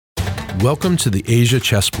Welcome to the Asia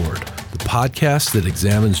Chessboard, the podcast that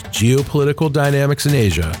examines geopolitical dynamics in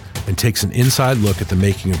Asia and takes an inside look at the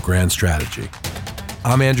making of grand strategy.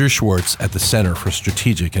 I'm Andrew Schwartz at the Center for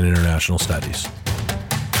Strategic and International Studies.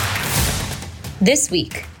 This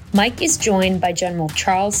week, Mike is joined by General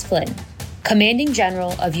Charles Flynn, Commanding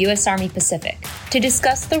General of U.S. Army Pacific, to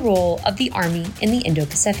discuss the role of the Army in the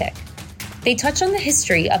Indo-Pacific. They touch on the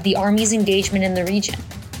history of the Army's engagement in the region,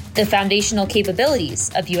 the foundational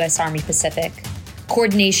capabilities of U.S. Army Pacific,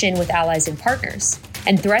 coordination with allies and partners,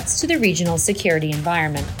 and threats to the regional security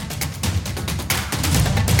environment.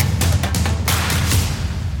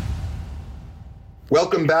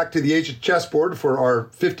 Welcome back to the Asia Chessboard for our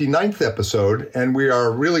 59th episode, and we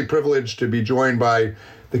are really privileged to be joined by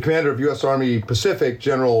the Commander of U.S. Army Pacific,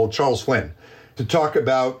 General Charles Flynn, to talk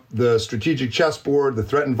about the strategic chessboard, the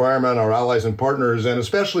threat environment, our allies and partners, and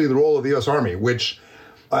especially the role of the U.S. Army, which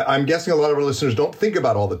I'm guessing a lot of our listeners don't think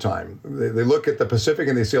about all the time. They look at the Pacific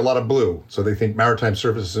and they see a lot of blue, so they think maritime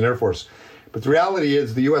services and Air Force. But the reality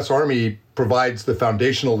is the U.S. Army provides the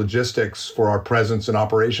foundational logistics for our presence and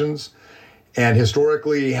operations, and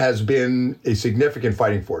historically has been a significant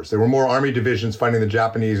fighting force. There were more Army divisions fighting the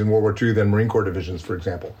Japanese in World War II than Marine Corps divisions, for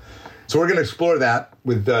example. So we're going to explore that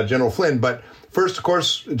with General Flynn. But first, of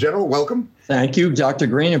course, General, welcome. Thank you, Dr.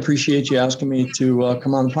 Green. Appreciate you asking me to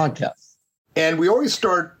come on the podcast. And we always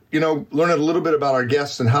start, learning a little bit about our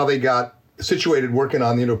guests and how they got situated working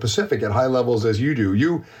on the Indo-Pacific at high levels as you do.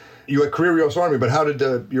 You had career U.S. Army, but how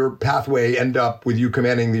did your pathway end up with you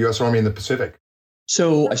commanding the U.S. Army in the Pacific?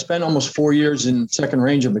 So I spent almost 4 years in 2nd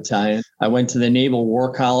Ranger Battalion. I went to the Naval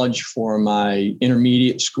War College for my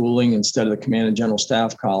intermediate schooling instead of the Command and General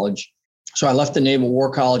Staff College. So I left the Naval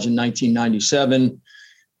War College in 1997,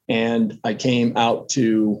 and I came out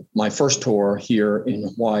to my first tour here in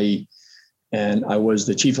Hawaii. And I was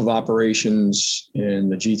the chief of operations in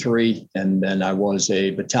the G3, and then I was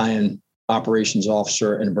a battalion operations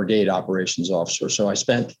officer and a brigade operations officer. So I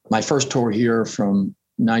spent my first tour here from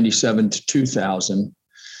 97 to 2000.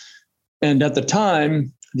 And at the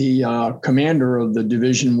time, the commander of the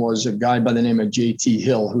division was a guy by the name of J.T.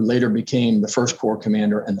 Hill, who later became the First Corps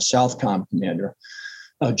commander and the Southcom commander.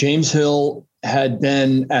 James Hill had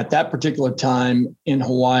been, at that particular time in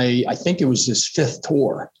Hawaii, I think it was his 5th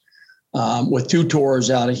tour, with 2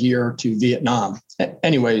 tours out of here to Vietnam.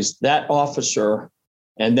 Anyways, that officer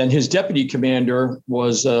and then his deputy commander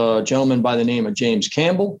was a gentleman by the name of James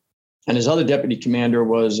Campbell, and his other deputy commander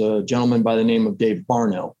was a gentleman by the name of Dave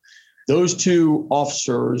Barno. Those 2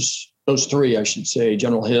 officers, those 3, I should say,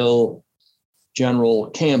 General Hill, General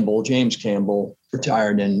Campbell, James Campbell,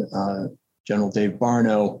 retired, and General Dave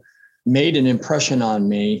Barno, made an impression on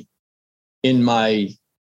me in my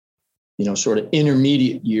sort of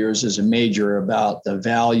intermediate years as a major about the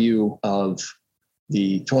value of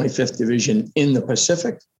the 25th Division in the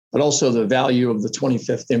Pacific, but also the value of the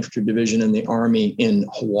 25th Infantry Division in the Army in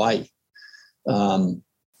Hawaii.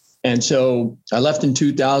 And so I left in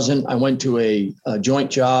 2000. I went to a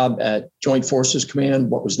joint job at Joint Forces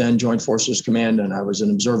Command, what was then Joint Forces Command, and I was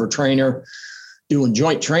an observer trainer doing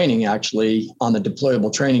joint training, actually, on the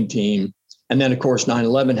deployable training team. And then, of course,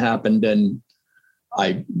 9/11 happened, and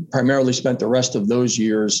I primarily spent the rest of those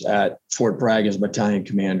years at Fort Bragg as battalion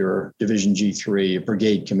commander, Division G3, a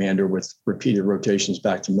brigade commander with repeated rotations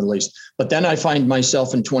back to the Middle East. But then I find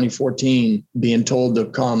myself in 2014 being told to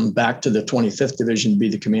come back to the 25th Division to be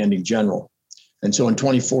the commanding general. And so in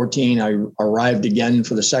 2014, I arrived again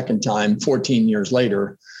for the second time, 14 years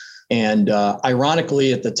later. And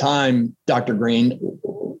ironically, at the time, Dr. Green,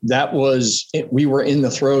 we were in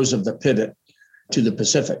the throes of the pivot to the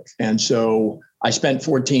Pacific. And so I spent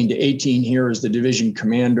 14 to 18 here as the division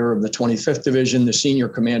commander of the 25th Division, the senior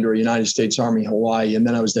commander of United States Army Hawaii, and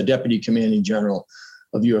then I was the deputy commanding general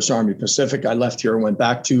of U.S. Army Pacific. I left here and went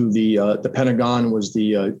back to the Pentagon, was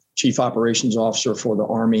the chief operations officer for the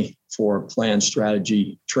Army for plan,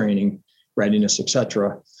 strategy, training, readiness,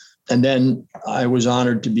 etc. And then I was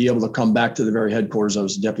honored to be able to come back to the very headquarters I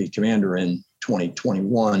was the deputy commander in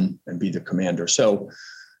 2021 and be the commander. So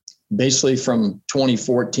basically from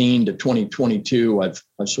 2014 to 2022, I've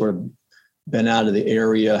sort of been out of the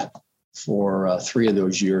area for 3 of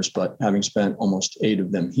those years, but having spent almost 8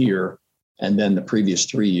 of them here, and then the previous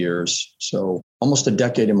 3 years. So almost a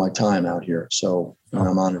decade of my time out here. So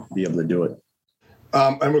I'm honored to be able to do it.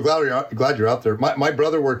 And we're glad you're out there. My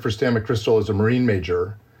brother worked for Stan McChrystal as a Marine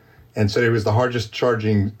major, and said he was the hardest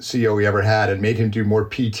charging CO he ever had, and made him do more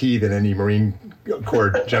PT than any Marine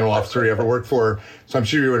Corps general officer he ever worked for. So I'm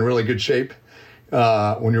sure you were in really good shape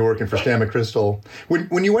when you were working for Stan McChrystal.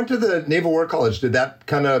 When you went to the Naval War College, did that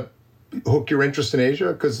kind of hook your interest in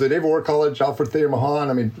Asia? Because the Naval War College, Alfred Thayer Mahan,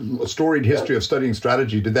 I mean, a storied history of studying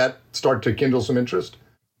strategy. Did that start to kindle some interest?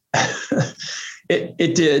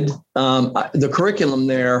 It did. The curriculum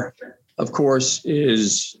there, of course,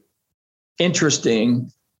 is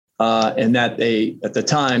interesting in that at the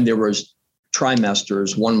time, there was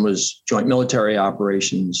trimesters. One was joint military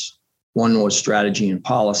operations, one was strategy and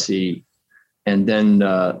policy, and then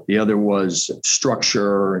the other was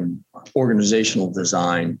structure and organizational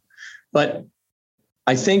design. But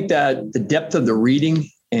I think that the depth of the reading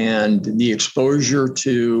and the exposure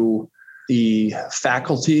to the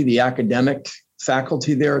faculty, the academic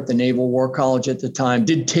faculty there at the Naval War College at the time,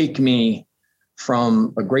 did take me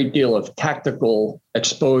from a great deal of tactical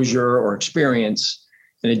exposure or experience,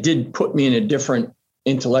 and it did put me in a different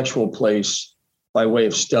intellectual place by way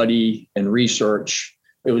of study and research.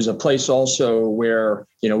 It was a place also where,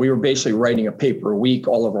 we were basically writing a paper a week.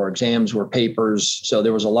 All of our exams were papers. So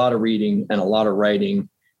there was a lot of reading and a lot of writing.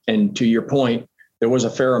 And to your point, there was a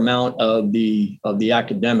fair amount of the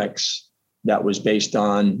academics that was based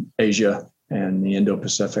on Asia and the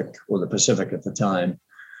Indo-Pacific, or the Pacific at the time.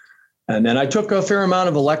 And then I took a fair amount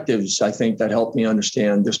of electives, I think, that helped me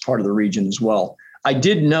understand this part of the region as well. I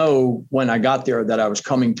did know when I got there that I was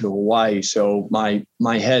coming to Hawaii, so my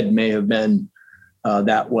head may have been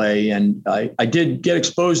that way. And I did get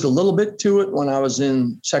exposed a little bit to it when I was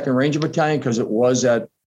in 2nd Ranger Battalion, because it was at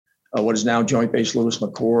what is now Joint Base Lewis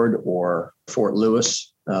McChord, or Fort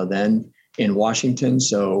Lewis then in Washington.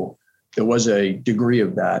 So there was a degree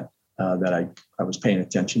of that that I was paying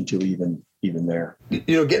attention to even there.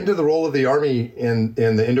 Getting to the role of the Army in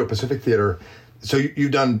the Indo-Pacific theater. So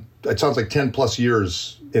you've done, it sounds like 10 plus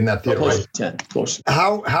years in that theater, close right? To 10, close.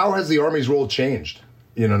 How has the Army's role changed?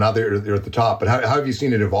 Now they're at the top, but how have you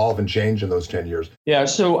seen it evolve and change in those 10 years? Yeah,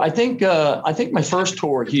 so I think my first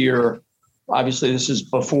tour here, obviously this is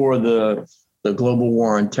before the global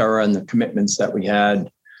war on terror and the commitments that we had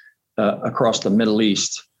across the Middle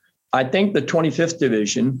East. I think the 25th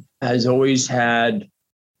Division has always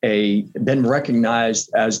been recognized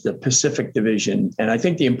as the Pacific Division. And I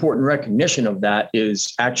think the important recognition of that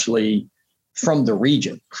is actually from the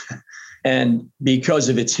region. And because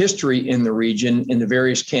of its history in the region, in the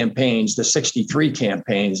various campaigns, the 63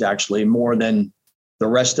 campaigns, actually more than the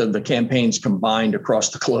rest of the campaigns combined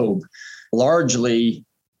across the globe, largely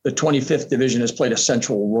the 25th Division has played a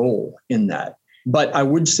central role in that. But I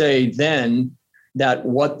would say then that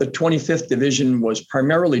what the 25th Division was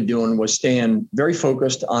primarily doing was staying very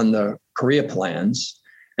focused on the Korea plans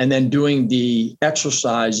and then doing the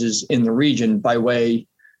exercises in the region. By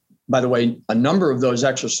the way, a number of those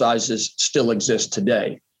exercises still exist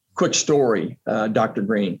today. Quick story, Dr.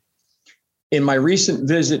 Green. In my recent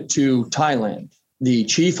visit to Thailand, the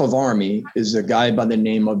chief of army is a guy by the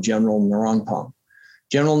name of General Narongpong.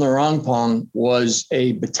 General Narongpong was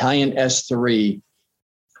a battalion S3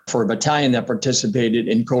 for a battalion that participated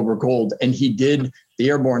in Cobra Gold, and he did the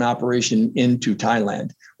airborne operation into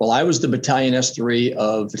Thailand. Well, I was the battalion S3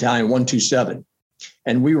 of Battalion 127,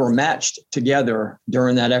 and we were matched together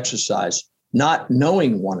during that exercise, not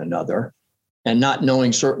knowing one another and not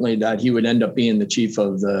knowing certainly that he would end up being the chief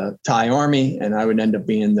of the Thai Army and I would end up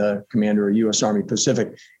being the commander of U.S. Army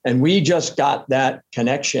Pacific. And we just got that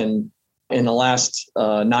connection in the last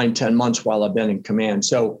 9-10 months while I've been in command.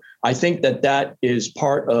 So I think that is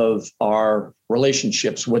part of our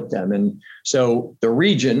relationships with them. And so the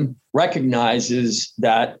region recognizes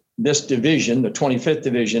that this division, the 25th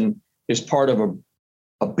Division, is part of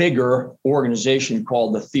a bigger organization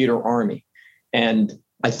called the Theater Army. And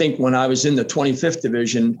I think when I was in the 25th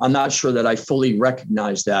Division, I'm not sure that I fully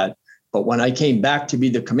recognized that. But when I came back to be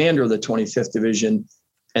the commander of the 25th Division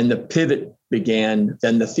and the pivot began,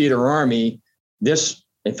 then the Theater Army,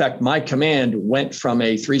 in fact, my command went from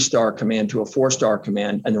a 3-star command to a 4-star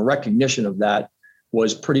command. And the recognition of that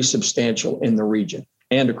was pretty substantial in the region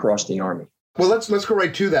and across the Army. Well, let's go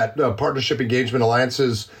right to that. Partnership engagement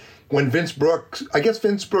alliances. When Vince Brooke, I guess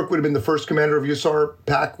Vince Brooke would have been the first commander of USAR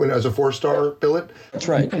PAC as a 4-star billet. That's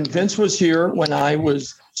right. And Vince was here when I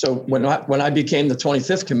became the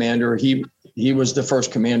 25th commander, he was the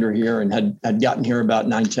first commander here and had gotten here about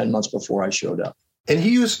 9-10 months before I showed up. And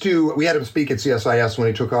we had him speak at CSIS when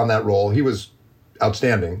he took on that role. He was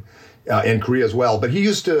outstanding in Korea as well. But he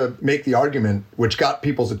used to make the argument, which got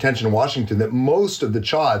people's attention in Washington, that most of the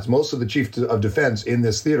CHODs, most of the chiefs of defense in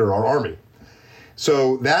this theater are Army.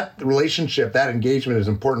 So that relationship, that engagement is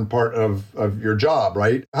an important part of your job,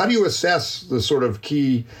 right? How do you assess the sort of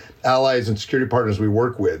key allies and security partners we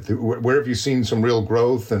work with? Where have you seen some real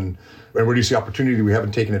growth and where do you see opportunity we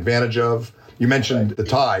haven't taken advantage of? You mentioned the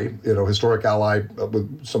Thai, historic ally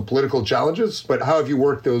with some political challenges, but how have you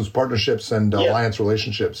worked those partnerships and alliance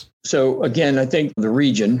relationships? So again, I think the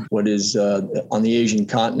region, what is on the Asian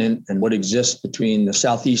continent and what exists between the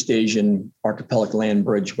Southeast Asian archipelago land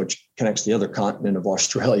bridge, which connects the other continent of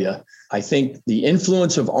Australia, I think the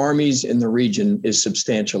influence of armies in the region is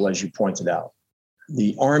substantial, as you pointed out.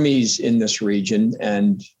 The armies in this region,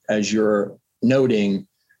 and as you're noting,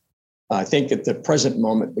 I think at the present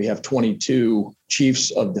moment, we have 22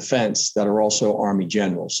 chiefs of defense that are also Army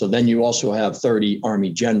generals. So then you also have 30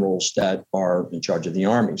 Army generals that are in charge of the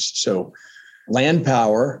armies. So land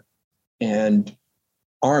power and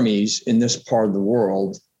armies in this part of the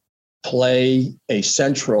world play a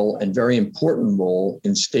central and very important role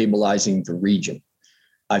in stabilizing the region.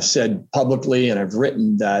 I've said publicly and I've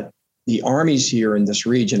written that the armies here in this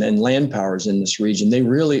region and land powers in this region, they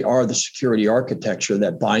really are the security architecture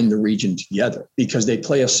that bind the region together because they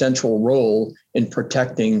play a central role in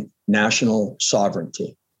protecting national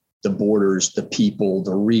sovereignty, the borders, the people,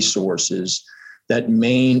 the resources that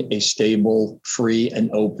maintain a stable, free, and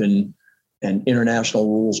open and international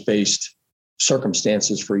rules-based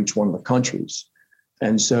circumstances for each one of the countries.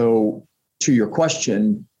 And so to your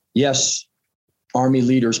question, yes, Army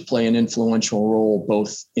leaders play an influential role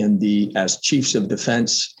both as chiefs of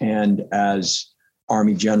defense and as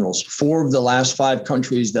Army generals. 4 of the last 5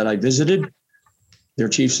 countries that I visited, their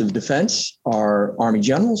chiefs of defense are Army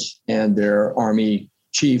generals, and their Army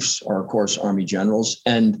chiefs are, of course, Army generals,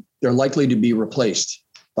 and they're likely to be replaced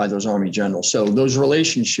by those Army generals. So those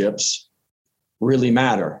relationships really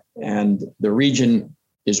matter, and the region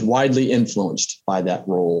is widely influenced by that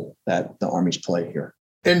role that the armies play here.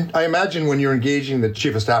 And I imagine when you're engaging the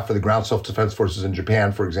Chief of Staff for the Ground Self-Defense Forces in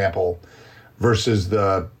Japan, for example, versus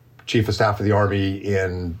the Chief of Staff of the Army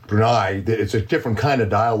in Brunei, it's a different kind of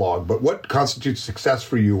dialogue. But what constitutes success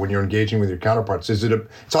for you when you're engaging with your counterparts? It's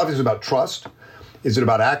obviously about trust. Is it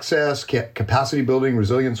about access, capacity building,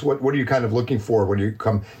 resilience? What are you kind of looking for when you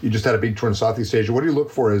come? You just had a big tour in Southeast Asia. What do you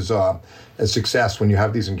look for as success when you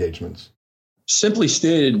have these engagements? Simply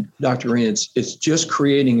stated, Dr. Reen, it's just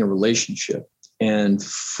creating a relationship. And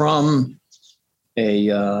from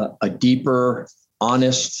a deeper,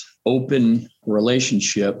 honest, open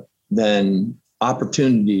relationship, then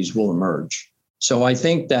opportunities will emerge. So I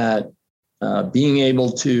think that being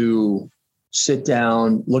able to sit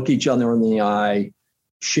down, look each other in the eye,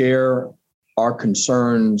 share our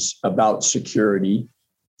concerns about security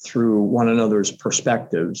through one another's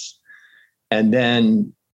perspectives, and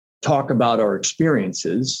then talk about our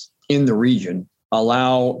experiences in the region,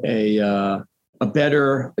 allow a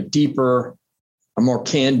better, a deeper, a more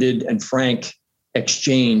candid and frank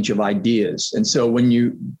exchange of ideas. And so when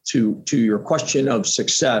to your question of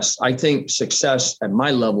success, I think success at my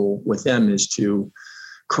level with them is to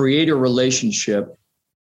create a relationship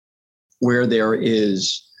where there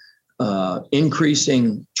is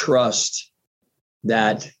increasing trust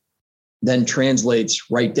that then translates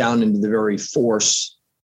right down into the very force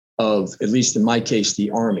of, at least in my case, the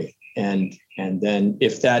Army. And then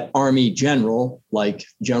if that Army general, like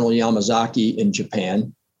General Yamazaki in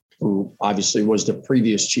Japan, who obviously was the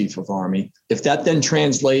previous chief of Army, if that then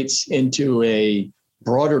translates into a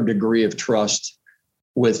broader degree of trust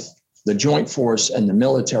with the joint force and the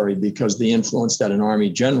military, because the influence that an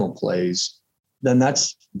Army general plays, then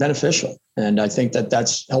that's beneficial. And I think that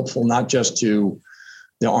that's helpful not just to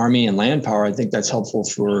the Army and land power. I think that's helpful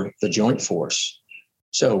for the joint force.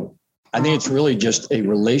 So I think it's really just a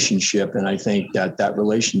relationship. And I think that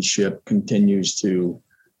relationship continues to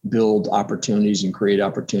build opportunities and create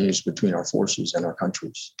opportunities between our forces and our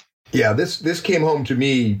countries. Yeah, this came home to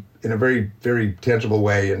me in a very, very tangible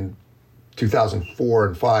way in 2004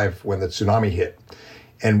 and 5 when the tsunami hit.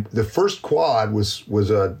 And the first quad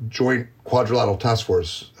was a joint quadrilateral task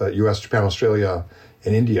force, U.S., Japan, Australia,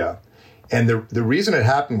 and India. And the reason it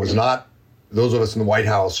happened was not those of us in the White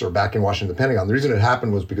House or back in Washington, the Pentagon. The reason it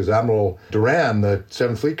happened was because Admiral Duran, the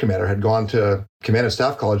 7th Fleet Commander, had gone to Command and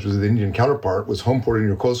Staff College with the Indian counterpart, was home ported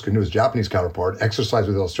in Yokosuka, knew his Japanese counterpart, exercised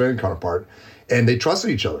with the Australian counterpart, and they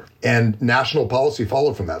trusted each other. And national policy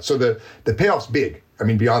followed from that. So the payoff's big,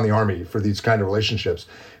 beyond the Army for these kind of relationships.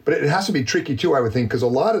 But it has to be tricky, too, I would think, because a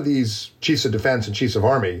lot of these chiefs of defense and chiefs of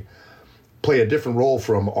Army play a different role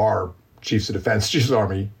from our chiefs of defense, chiefs of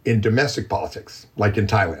Army in domestic politics, like in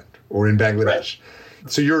Thailand or in Bangladesh. Right.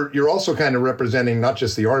 So you're also kind of representing not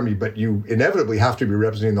just the Army, but you inevitably have to be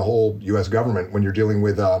representing the whole U.S. government when you're dealing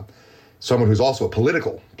with someone who's also a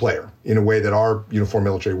political player in a way that our uniformed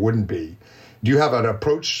military wouldn't be. Do you have an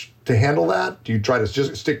approach to handle that? Do you try to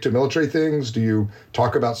just stick to military things? Do you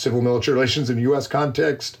talk about civil-military relations in the U.S.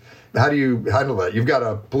 context? How do you handle that? You've got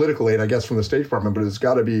a political aid, I guess, from the State Department, but it's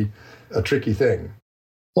got to be a tricky thing.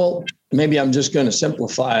 Well, maybe I'm just going to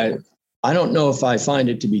simplify. I don't know if I find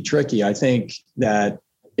it to be tricky. I think that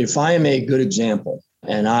if I am a good example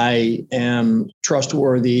and I am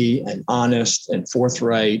trustworthy and honest and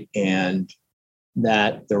forthright, and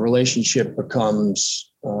that the relationship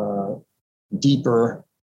becomes deeper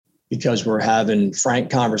because we're having frank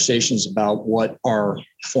conversations about what our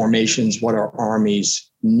formations, what our armies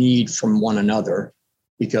need from one another,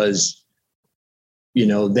 because,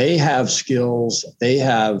 they have skills, they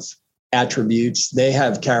have attributes, they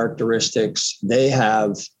have characteristics, they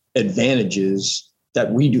have advantages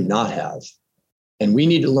that we do not have. And we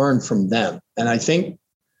need to learn from them. And I think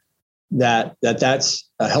that's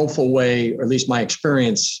a helpful way, or at least my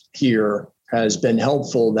experience here has been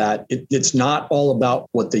helpful, that it's not all about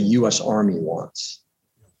what the U.S. Army wants.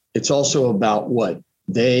 It's also about what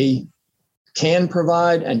they can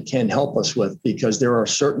provide and can help us with, because there are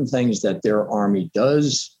certain things that their Army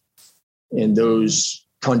does in those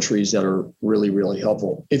countries that are really, really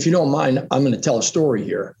helpful. If you don't mind, I'm going to tell a story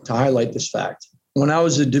here to highlight this fact. When I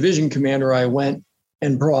was a division commander, I went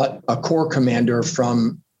and brought a corps commander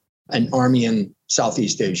from an army in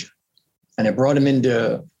Southeast Asia. And I brought him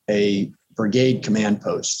into a brigade command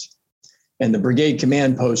post. And the brigade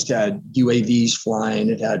command post had UAVs flying.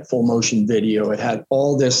 It had full motion video. It had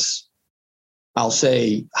all this, I'll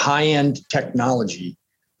say, high-end technology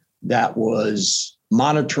that was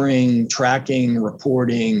monitoring, tracking,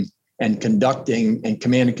 reporting, and conducting and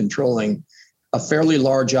command and controlling a fairly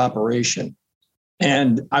large operation.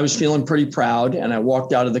 And I was feeling pretty proud. And I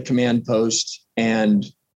walked out of the command post and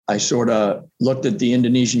I sort of looked at the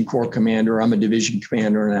Indonesian Corps commander. I'm a division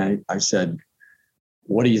commander. And I said,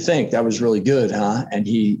 "What do you think? That was really good, huh?" And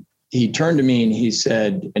he turned to me and he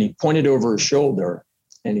said, and he pointed over his shoulder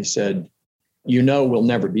and he said, "We'll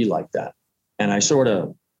never be like that." And I sort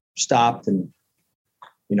of stopped and,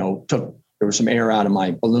 there was some air out of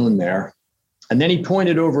my balloon there. And then he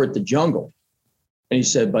pointed over at the jungle and he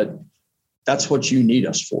said, "But that's what you need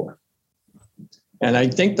us for." And I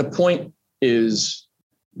think the point is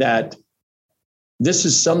that this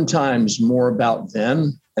is sometimes more about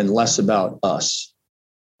them and less about us.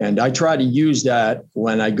 And I try to use that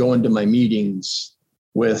when I go into my meetings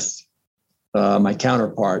with my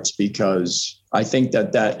counterparts, because I think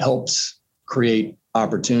that helps create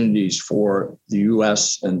opportunities for the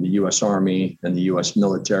U.S. and the U.S. Army and the U.S.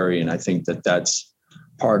 military. And I think that's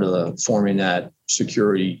part of forming that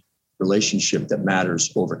security relationship that matters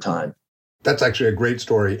over time. That's actually a great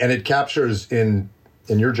story. And it captures in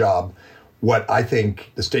your job what I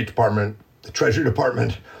think the State Department, the Treasury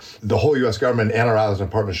Department, the whole U.S. government and our allies and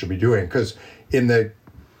partners should be doing. Because in the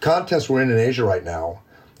contest we're in Asia right now,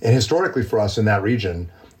 and historically for us in that region,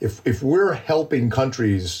 if we're helping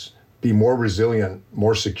countries be more resilient,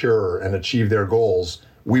 more secure, and achieve their goals,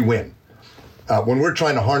 we win. When we're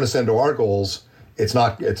trying to harness into our goals, it's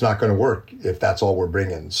not going to work if that's all we're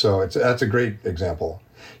bringing. So that's a great example.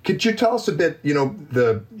 Could you tell us a bit?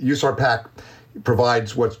 The USARPAC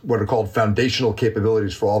provides what are called foundational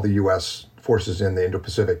capabilities for all the U.S. forces in the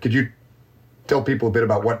Indo-Pacific. Could you tell people a bit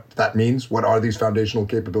about what that means? What are these foundational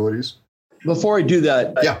capabilities? Before I do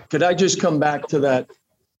that, yeah. Could I just come back to that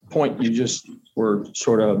point you just were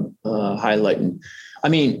sort of highlighting? I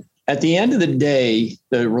mean, at the end of the day,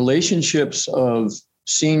 the relationships of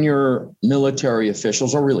senior military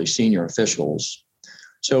officials, or really senior officials.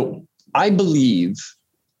 So I believe,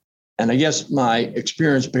 and I guess my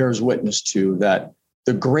experience bears witness to, that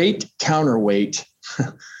the great counterweight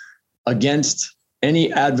against any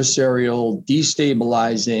adversarial,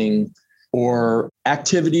 destabilizing, or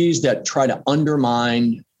activities that try to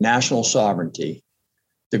undermine national sovereignty,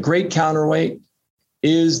 the great counterweight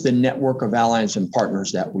is the network of allies and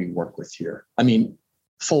partners that we work with here. I mean,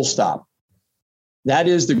 full stop. That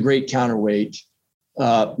is the great counterweight,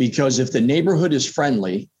 because if the neighborhood is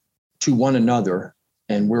friendly to one another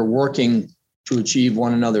and we're working to achieve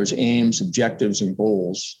one another's aims, objectives, and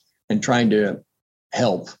goals and trying to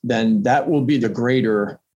help, then that will be the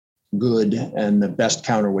greater good and the best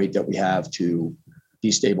counterweight that we have to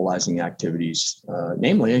destabilizing activities,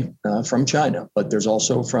 namely from China. But there's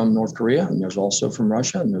also from North Korea, and there's also from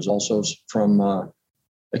Russia, and there's also from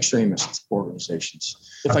extremist organizations.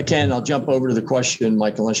 If I can, I'll jump over to the question,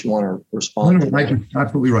 Mike, unless you want to respond. No, Mike, you're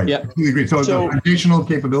absolutely right. Yeah. I completely agree. So the foundational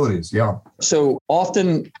capabilities, yeah. So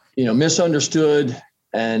often, misunderstood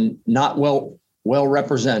and not well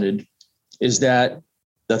represented is that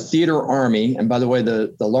the theater army, and by the way,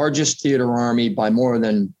 the largest theater army by more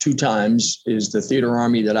than 2 times is the theater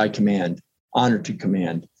army that I command, honored to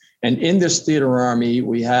command. And in this theater army,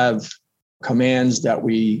 we have commands that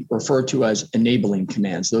we refer to as enabling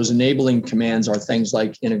commands. Those enabling commands are things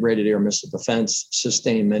like integrated air missile defense,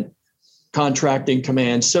 sustainment, contracting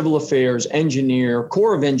command, civil affairs, engineer,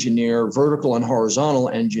 corps of engineer, vertical and horizontal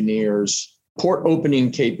engineers, port opening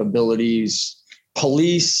capabilities,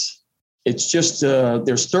 police. It's just,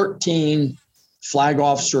 there's 13 flag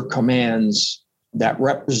officer commands that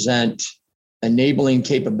represent enabling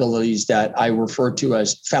capabilities that I refer to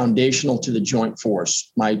as foundational to the joint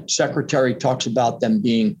force. My secretary talks about them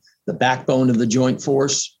being the backbone of the joint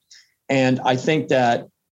force. And I think that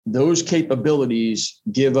those capabilities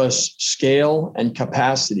give us scale and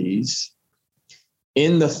capacities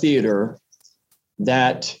in the theater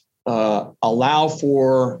that allow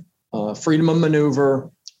for freedom of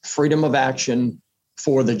maneuver, freedom of action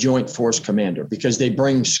for the joint force commander, because they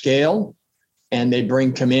bring scale and they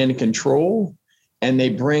bring command and control, and they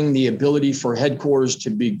bring the ability for headquarters to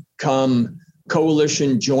become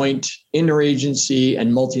coalition, joint, interagency,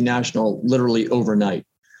 and multinational literally overnight.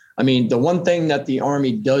 I mean, the one thing that the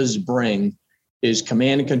Army does bring is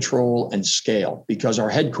command and control and scale, because our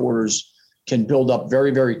headquarters can build up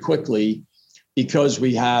very, very quickly because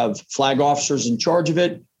we have flag officers in charge of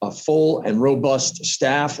it, a full and robust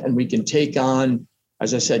staff, and we can take on,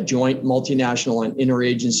 as I said, joint, multinational, and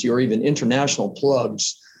interagency or even international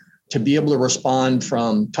plugs to be able to respond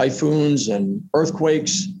from typhoons and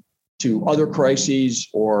earthquakes to other crises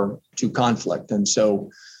or to conflict. And so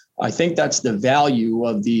I think that's the value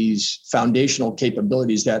of these foundational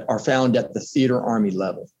capabilities that are found at the theater Army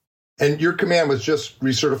level. And your command was just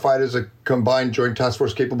recertified as a combined joint task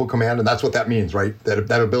force capable command, and that's what that means, right?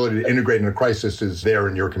 That ability to integrate in a crisis is there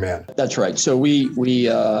in your command. That's right. So we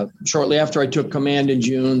shortly after I took command in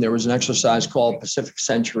June, there was an exercise called Pacific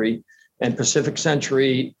Century, and Pacific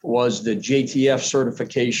Century was the JTF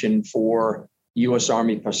certification for U.S.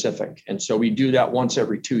 Army Pacific. And so we do that once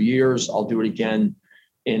every 2 years. I'll do it again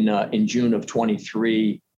in June of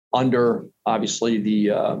 23 under, obviously,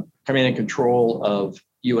 the command and control of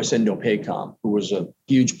U.S. Indo-Pacific, who was a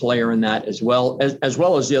huge player in that, as well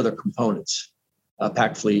as the other components,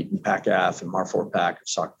 PAC Fleet and PAC-AF and MAR-4 PAC and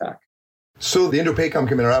SOC-PAC. So the Indo-Pacific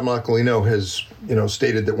Commander, Admiral Aquilino, has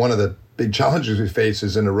stated that one of the big challenges we face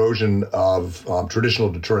is an erosion of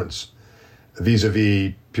traditional deterrence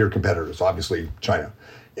vis-a-vis peer competitors, obviously China.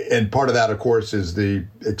 And part of that, of course, is the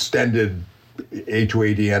extended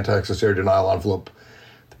A2AD anti-access air denial envelope.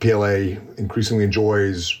 PLA increasingly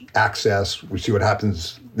enjoys access. We see what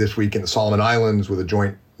happens this week in the Solomon Islands with a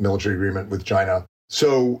joint military agreement with China.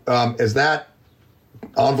 So as that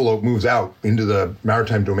envelope moves out into the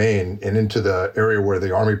maritime domain and into the area where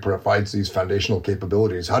the Army provides these foundational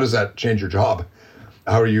capabilities, how does that change your job?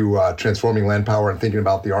 How are you transforming land power and thinking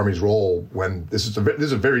about the Army's role when this is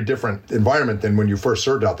a very different environment than when you first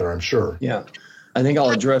served out there, I'm sure. Yeah. I think I'll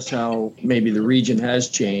address how maybe the region has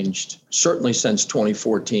changed, certainly since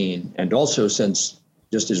 2014, and also since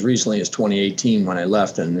just as recently as 2018 when I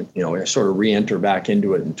left, and I sort of re-enter back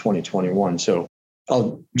into it in 2021. So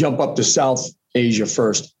I'll jump up to South Asia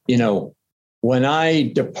first. When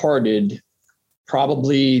I departed,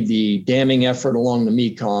 probably the damming effort along the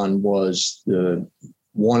Mekong was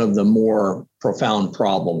one of the more profound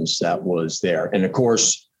problems that was there. And of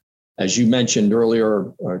course, as you mentioned earlier,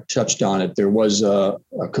 or touched on it, there was a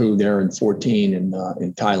coup there in 2014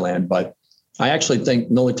 in Thailand. But I actually think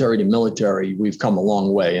military to military, we've come a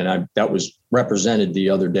long way. And that was represented the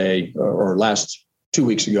other day or last 2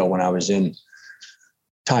 weeks ago when I was in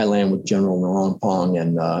Thailand with General Narongpong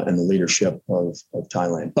and the leadership of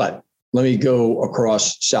Thailand. But let me go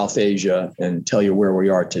across South Asia and tell you where we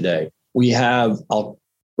are today. We have, I'll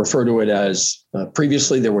refer to it as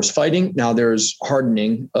previously there was fighting. Now there's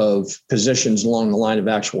hardening of positions along the line of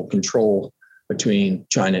actual control between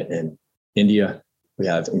China and India. We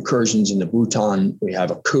have incursions into Bhutan. We have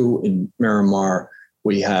a coup in Myanmar.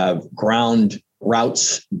 We have ground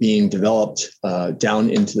routes being developed down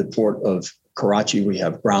into the port of Karachi. We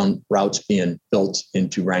have ground routes being built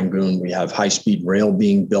into Rangoon. We have high-speed rail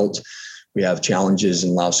being built. We have challenges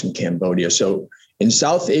in Laos and Cambodia. So in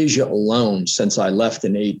South Asia alone, since I left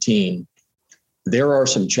in 2018, there are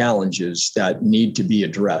some challenges that need to be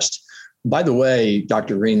addressed. By the way,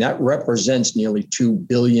 Dr. Green, that represents nearly 2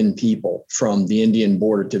 billion people from the Indian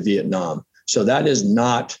border to Vietnam. So that is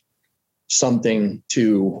not something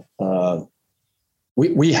to,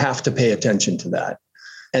 we have to pay attention to that.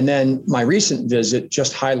 And then my recent visit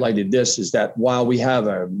just highlighted this, is that while we have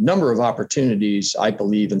a number of opportunities, I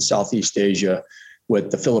believe, in Southeast Asia, with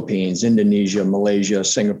the Philippines, Indonesia, Malaysia,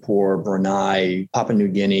 Singapore, Brunei, Papua New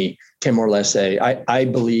Guinea, Timor-Leste. I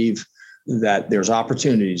believe that there's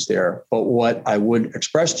opportunities there. But what I would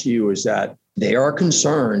express to you is that they are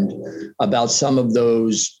concerned about some of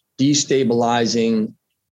those destabilizing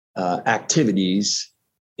activities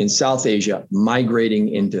in South Asia migrating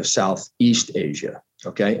into Southeast Asia.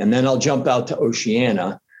 Okay. And then I'll jump out to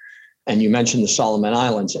Oceania. And you mentioned the Solomon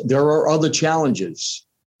Islands. There are other challenges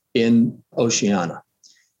in Oceania.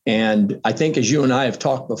 And I think, as you and I have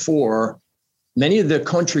talked before, many of the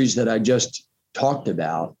countries that I just talked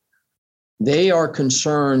about, they are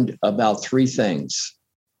concerned about three things.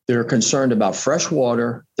 They're concerned about fresh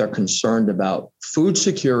water, they're concerned about food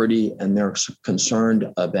security, and they're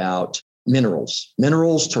concerned about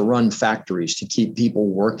minerals to run factories, to keep people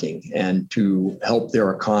working and to help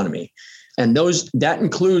their economy. And that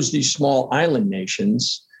includes these small island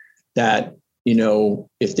nations that,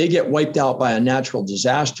 if they get wiped out by a natural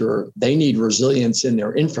disaster, they need resilience in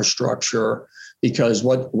their infrastructure, because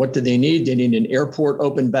what do they need? They need an airport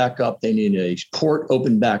opened back up. They need a port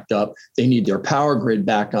opened back up. They need their power grid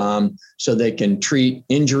back on so they can treat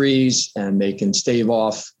injuries and they can stave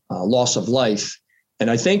off loss of life.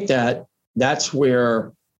 And I think that's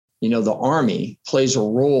where, the Army plays a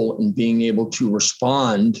role in being able to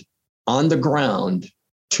respond on the ground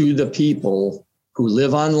to the people who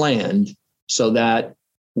live on land so that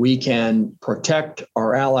we can protect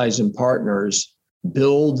our allies and partners,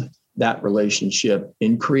 build that relationship,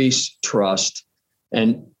 increase trust.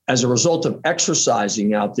 And as a result of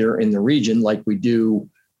exercising out there in the region, like we do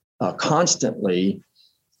constantly,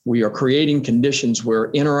 we are creating conditions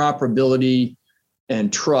where interoperability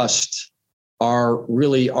and trust are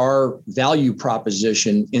really our value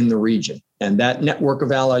proposition in the region. And that network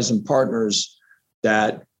of allies and partners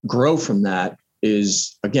that grow from that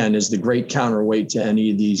is the great counterweight to any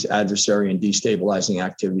of these adversary and destabilizing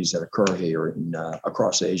activities that occur here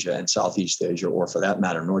across Asia and Southeast Asia, or for that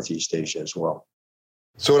matter, Northeast Asia as well.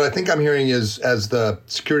 So what I think I'm hearing is, as the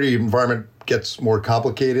security environment gets more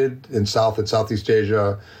complicated in South and Southeast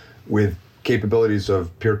Asia with capabilities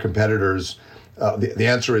of peer competitors, the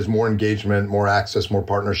answer is more engagement, more access, more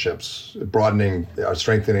partnerships,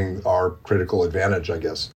 strengthening our critical advantage, I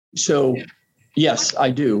guess. So yes, I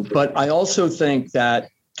do. But I also think that,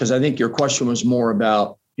 because I think your question was more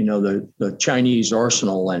about, the Chinese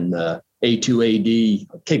arsenal and the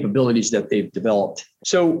A2AD capabilities that they've developed.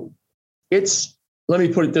 So let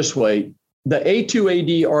me put it this way. The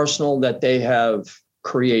A2AD arsenal that they have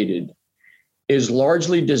created is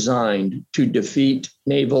largely designed to defeat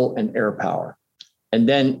naval and air power. And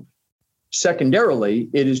then secondarily,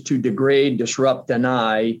 it is to degrade, disrupt,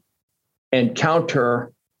 deny, and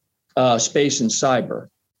counter space and cyber.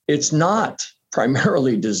 It's not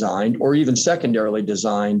primarily designed, or even secondarily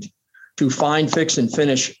designed, to find, fix, and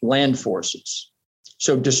finish land forces.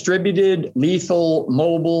 So distributed, lethal,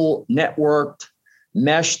 mobile, networked,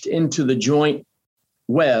 meshed into the joint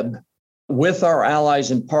web with our allies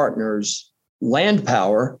and partners, land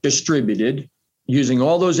power distributed, using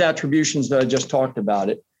all those attributions that I just talked about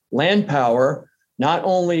it. Land power not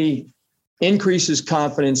only increases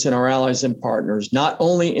confidence in our allies and partners, not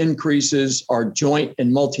only increases our joint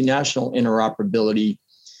and multinational interoperability,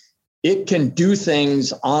 it can do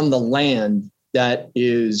things on the land that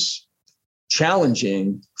is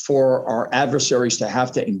challenging for our adversaries to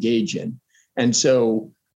have to engage in. And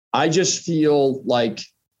so I just feel like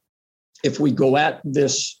if we go at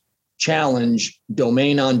this challenge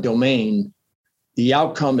domain on domain, the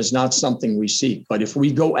outcome is not something we seek. But if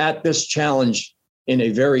we go at this challenge in a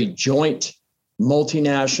very joint,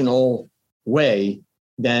 multinational way,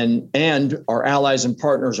 and our allies and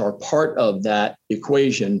partners are part of that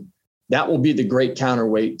equation, that will be the great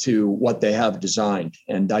counterweight to what they have designed.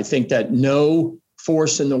 And I think that no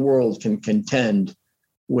force in the world can contend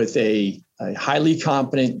with a highly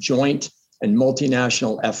competent joint and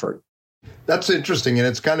multinational effort. That's interesting. And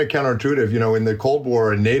it's kind of counterintuitive. In the Cold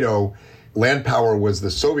War in NATO, land power was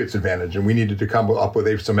the Soviets' advantage, and we needed to come up with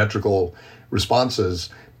asymmetrical responses.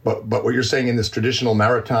 But what you're saying in this traditional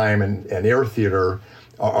maritime and air theater,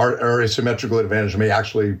 our asymmetrical advantage may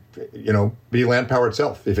actually, be land power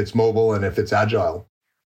itself, if it's mobile and if it's agile.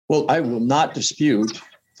 Well, I will not dispute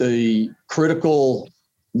the critical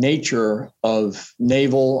nature of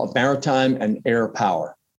naval, of maritime, and air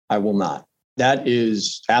power. I will not. That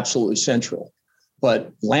is absolutely central.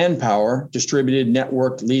 But land power, distributed,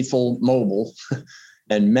 networked, lethal, mobile,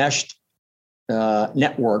 and meshed,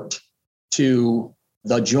 networked to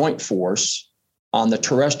the joint force on the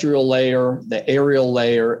terrestrial layer, the aerial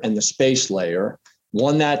layer, and the space layer,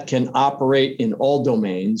 one that can operate in all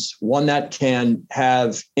domains, one that can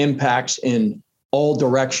have impacts in all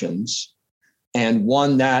directions, and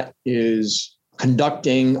one that is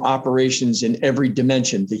conducting operations in every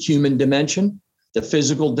dimension, the human dimension, the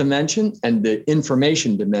physical dimension, and the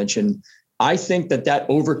information dimension. I think that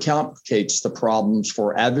overcomplicates the problems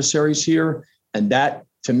for adversaries here. And that,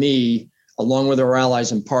 to me, along with our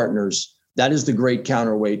allies and partners, that is the great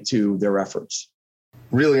counterweight to their efforts.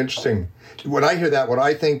 Really interesting. When I hear that, what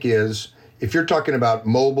I think is, if you're talking about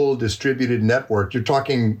mobile distributed network, you're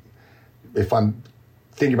talking, if I'm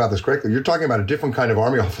thinking about this correctly, you're talking about a different kind of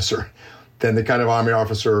Army officer than the kind of Army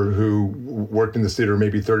officer who worked in this theater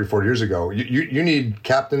maybe 30, 40 years ago. You need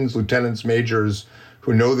captains, lieutenants, majors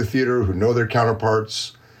who know the theater, who know their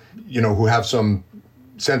counterparts, who have some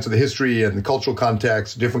sense of the history and the cultural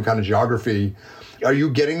context, different kind of geography. Are you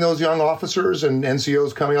getting those young officers and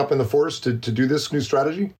NCOs coming up in the force to do this new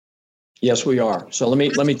strategy? Yes, we are. So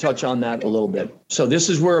let me touch on that a little bit. So this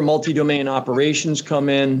is where multi-domain operations come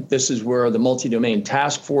in. This is where the multi-domain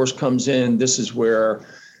task force comes in. This is where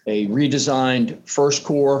a redesigned First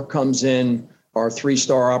Corps comes in, our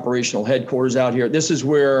 3-star operational headquarters out here. This is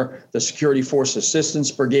where the Security Force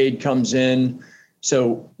Assistance Brigade comes in.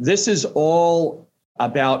 So this is all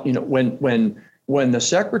about, when the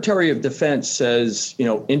Secretary of Defense says,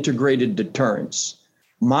 integrated deterrence,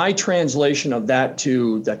 my translation of that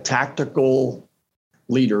to the tactical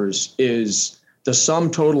leaders is the sum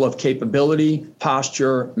total of capability,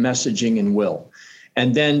 posture, messaging, and will.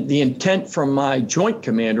 And then the intent from my joint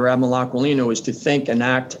commander, Admiral Aquilino, is to think and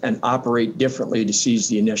act and operate differently to seize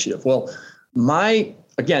the initiative. Well, my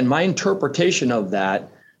interpretation of that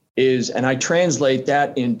is, and I translate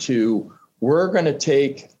that into, we're going to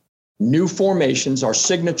take new formations, our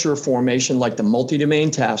signature formation, like the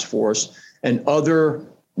multi-domain task force, and other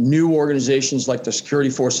new organizations like the Security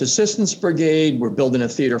Force Assistance Brigade. We're building a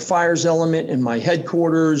theater fires element in my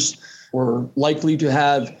headquarters. We're likely to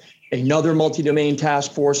have another multi-domain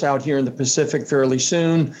task force out here in the Pacific fairly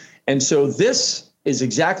soon. And so this is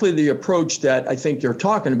exactly the approach that I think you're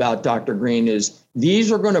talking about, Dr. Green, is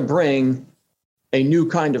these are going to bring a new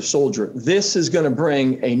kind of soldier. This is going to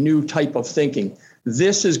bring a new type of thinking.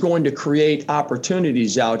 This is going to create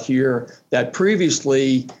opportunities out here that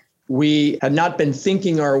previously we had not been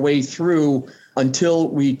thinking our way through until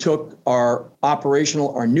we took our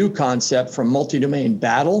new concept from multi-domain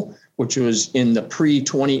battle, which was in the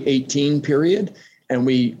pre-2018 period. And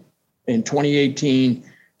we, in 2018,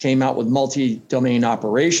 came out with multi-domain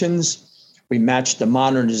operations. We matched the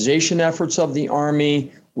modernization efforts of the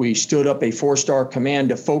Army. We stood up a 4-star command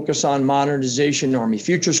to focus on modernization, Army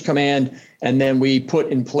Futures Command. And then we put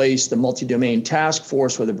in place the multi-domain task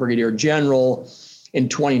force with a brigadier general in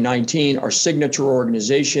 2019, our signature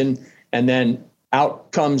organization. And then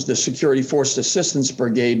out comes the Security Force Assistance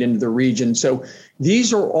Brigade into the region. So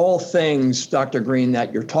these are all things, Dr. Green,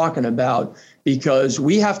 that you're talking about, because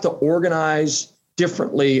we have to organize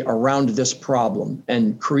differently around this problem,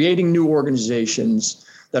 and creating new organizations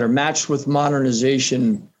that are matched with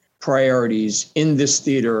modernization priorities in this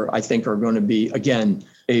theater, I think, are going to be, again,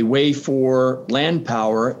 a way for land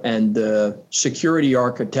power and the security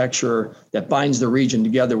architecture that binds the region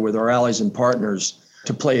together with our allies and partners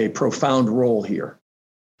to play a profound role here.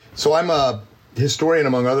 So I'm a historian,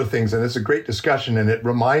 among other things, and it's a great discussion, and it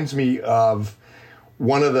reminds me of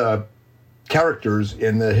one of the characters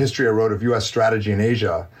in the history I wrote of U.S. strategy in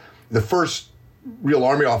Asia. The first real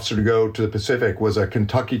Army officer to go to the Pacific was a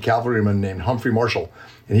Kentucky cavalryman named Humphrey Marshall,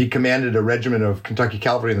 and he commanded a regiment of Kentucky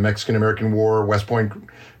cavalry in the Mexican-American War, West Point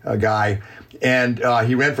guy, and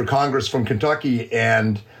he ran for Congress from Kentucky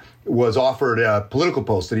and was offered a political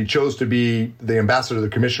post that he chose to be the ambassador to the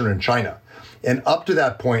commissioner in China. And up to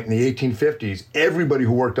that point in the 1850s, everybody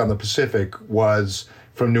who worked on the Pacific was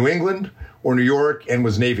from New England or New York and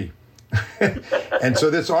was Navy. And so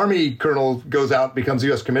this Army colonel goes out, becomes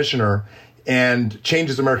U.S. commissioner, and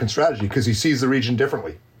changes American strategy because he sees the region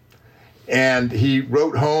differently. And he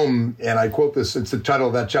wrote home, and I quote this, it's the title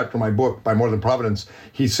of that chapter of my book, By More Than Providence.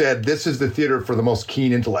 He said, "This is the theater for the most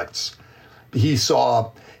keen intellects." He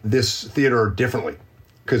saw this theater differently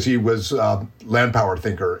because he was a land power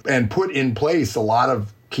thinker and put in place a lot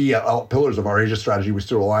of key pillars of our Asia strategy we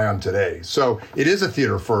still rely on today. So it is a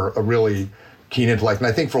theater for a really keen intellect. And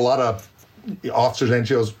I think for a lot of officers,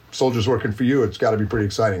 NCOs, soldiers working for you, it's got to be pretty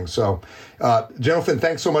exciting. So General Flynn,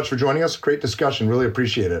 thanks so much for joining us. Great discussion. Really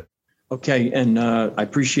appreciate it. Okay, and I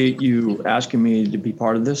appreciate you asking me to be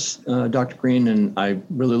part of this, Dr. Green, and I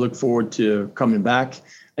really look forward to coming back.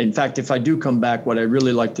 In fact, if I do come back, what I'd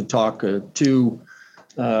really like to talk two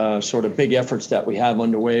sort of big efforts that we have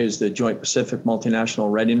underway is the Joint Pacific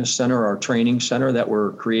Multinational Readiness Center, our training center that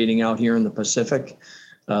we're creating out here in the Pacific.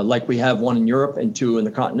 like we have one in Europe and two in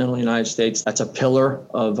the continental United States. That's a pillar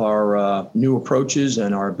of our new approaches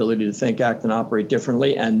and our ability to think, act, and operate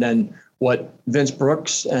differently. And then what Vince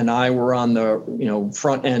Brooks and I were on the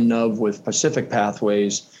front end of with Pacific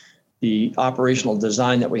Pathways, the operational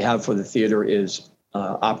design that we have for the theater is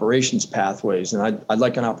operations pathways. And I'd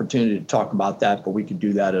like an opportunity to talk about that, but we could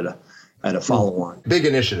do that at a follow-on. Big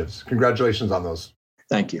initiatives. Congratulations on those.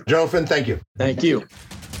 Thank you. General Flynn, thank you. Thank you.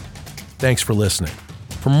 Thanks for listening.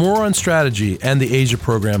 For more on strategy and the Asia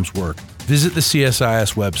program's work, visit the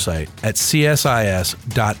CSIS website at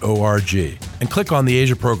csis.org and click on the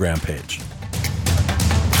Asia program page.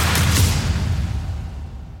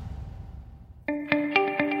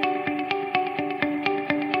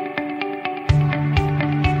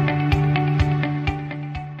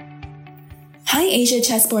 Hi, Asia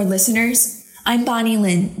Chessboard listeners. I'm Bonnie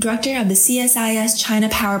Lin, Director of the CSIS China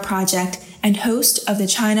Power Project and host of the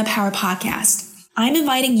China Power Podcast. I'm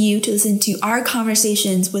inviting you to listen to our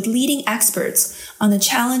conversations with leading experts on the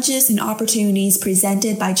challenges and opportunities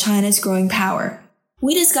presented by China's growing power.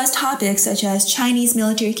 We discuss topics such as Chinese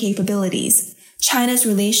military capabilities, China's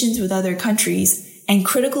relations with other countries, and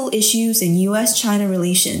critical issues in U.S.-China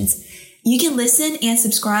relations. You can listen and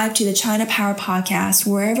subscribe to the China Power Podcast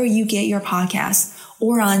wherever you get your podcasts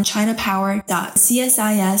or on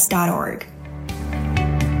chinapower.csis.org.